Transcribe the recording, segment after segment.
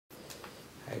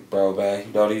bro, man.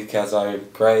 You know these cats out here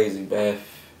crazy, man.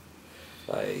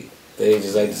 Like, they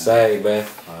just ain't the same, man.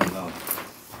 I know.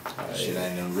 Like, shit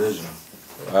ain't the original.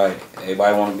 Right.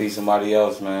 Everybody want to be somebody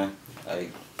else, man.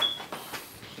 Like,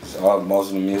 most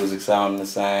of the music sounding the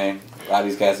same. A lot of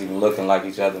these cats even looking like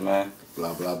each other, man.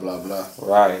 Blah, blah, blah, blah.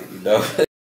 Right, you know?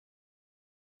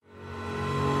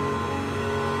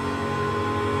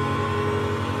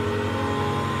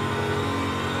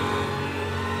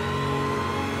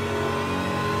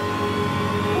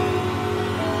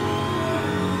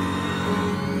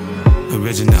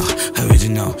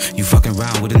 Original, you fucking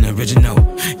around with an original.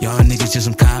 Y'all niggas just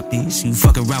some copies. You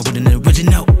fucking around with an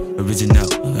original.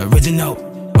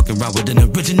 Fucking around with an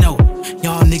original.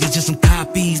 Y'all niggas just some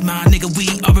copies. My nigga,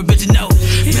 we are original.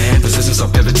 Man, position so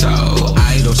pivotal.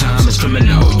 Idle time is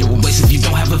criminal. You a waste if you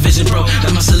don't have a vision, bro.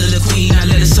 That's my soliloquy, I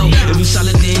let it so. If you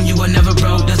solid, then you are never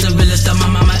broke. That's the realest stuff my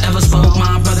mama ever spoke.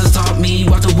 My brothers taught me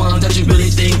watch the ones that you really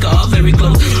think are very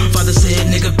close. Father said,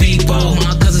 nigga, be bold.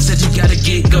 My cousin said you gotta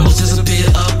get ghost. Disappear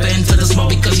up into the smoke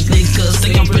because you niggas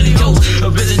think I'm really close.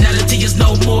 Originality is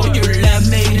no more. You're lab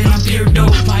made and I'm pure dope.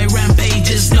 My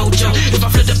rampage is no joke. If I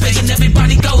flip the page and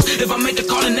everybody goes. If I make the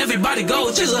call and everybody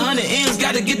goes. Chase 100 M's,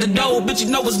 gotta get the dough. Bitch,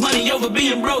 you know it's money over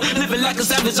being broke. Living like a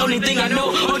savage, only thing I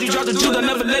know. All you dropped the truth, I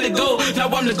never let it go. Now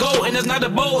I'm the gold, and that's not a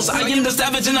boast. I am the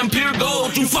savage and I'm pure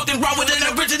gold. You fucking wrong with an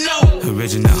original.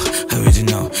 Original.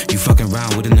 You fucking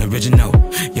round with an original.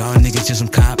 Y'all niggas just some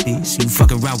copies. You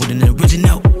fucking round with an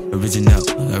original. Original.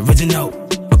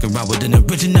 Fucking round with an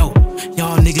original.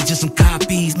 Y'all niggas just some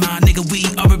copies. My nigga, we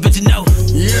are original.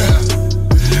 Yeah.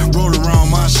 Roll around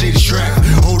my city strap.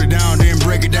 Hold it down, then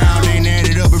break it down, then add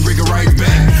it up and bring it right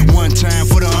back. One time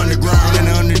for the underground and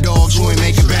the underdogs who ain't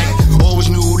make it back. Always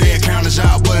knew they'd count us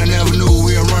out, but I never knew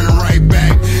we were running right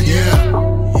back. Yeah.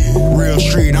 Real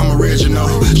street, I'm original.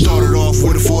 Started off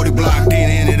with a 40 block, then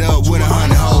ended up with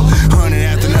 100 hoe. 100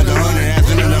 after another 100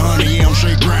 after another 100. Yeah, I'm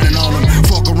straight grinding on them.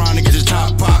 Fuck around and get the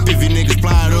top pop if you niggas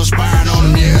fly up spying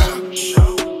on them. Yeah.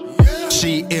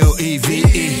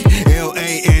 CLEVE,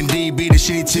 LAND, be the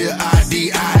shit till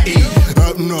IDIE.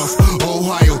 Up north,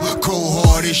 Ohio,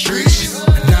 cold-hearted streets.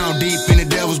 Down deep in the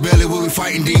devil's belly where we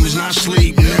fighting demons, not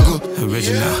sleep, nigga.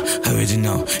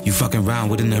 Original, you fucking round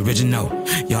with an original.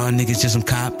 Y'all niggas just some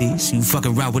copies. You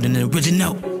fucking round with an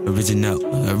original. Fucking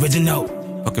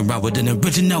round with an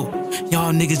original.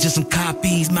 Y'all niggas just some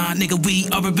copies. My nigga, we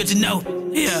are original.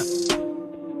 Yeah.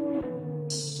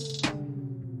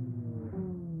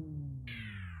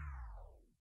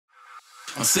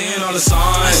 I'm seeing all the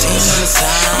signs.